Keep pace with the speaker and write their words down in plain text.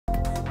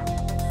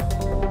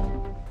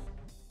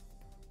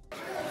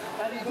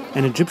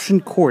An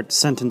Egyptian court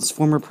sentenced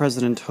former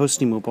President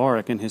Hosni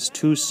Mubarak and his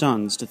 2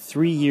 sons to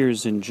 3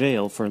 years in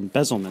jail for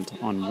embezzlement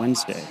on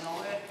Wednesday.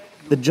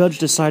 The judge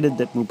decided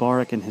that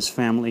Mubarak and his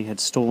family had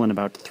stolen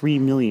about $3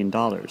 million.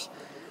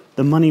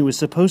 The money was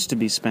supposed to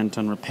be spent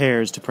on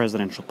repairs to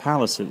presidential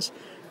palaces,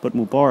 but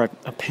Mubarak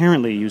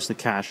apparently used the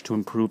cash to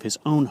improve his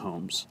own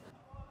homes.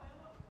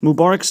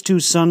 Mubarak's 2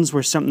 sons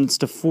were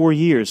sentenced to 4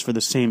 years for the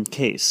same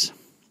case.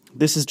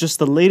 This is just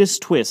the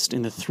latest twist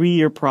in the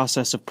 3-year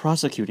process of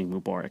prosecuting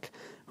Mubarak,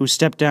 who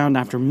stepped down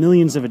after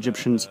millions of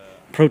Egyptians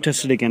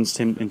protested against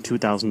him in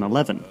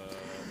 2011.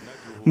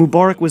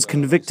 Mubarak was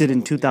convicted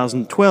in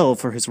 2012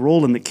 for his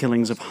role in the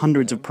killings of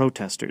hundreds of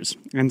protesters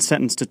and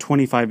sentenced to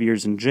 25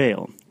 years in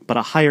jail, but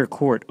a higher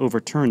court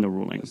overturned the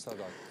ruling.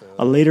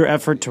 A later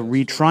effort to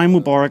retry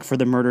Mubarak for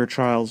the murder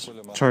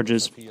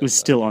charges is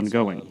still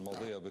ongoing.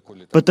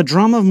 But the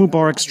drama of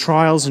Mubarak's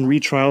trials and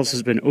retrials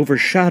has been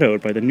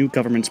overshadowed by the new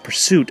government's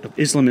pursuit of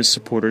Islamist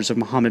supporters of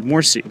Mohamed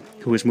Morsi,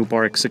 who is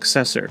Mubarak's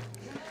successor.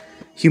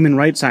 Human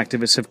rights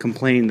activists have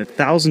complained that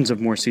thousands of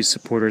Morsi's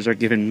supporters are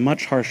given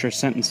much harsher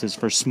sentences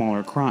for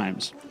smaller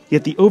crimes.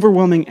 Yet the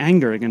overwhelming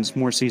anger against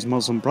Morsi's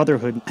Muslim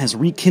Brotherhood has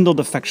rekindled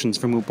affections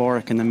for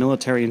Mubarak and the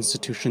military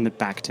institution that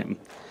backed him.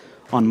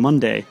 On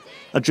Monday,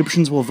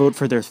 Egyptians will vote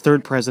for their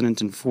 3rd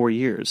president in 4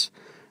 years.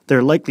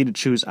 They're likely to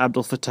choose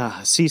Abdel Fattah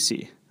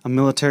al-Sisi, a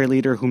military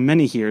leader who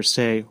many here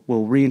say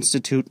will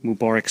reinstitute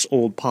Mubarak's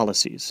old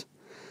policies.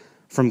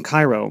 From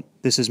Cairo,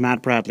 this is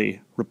Matt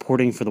Bradley,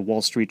 reporting for the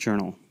Wall Street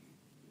Journal.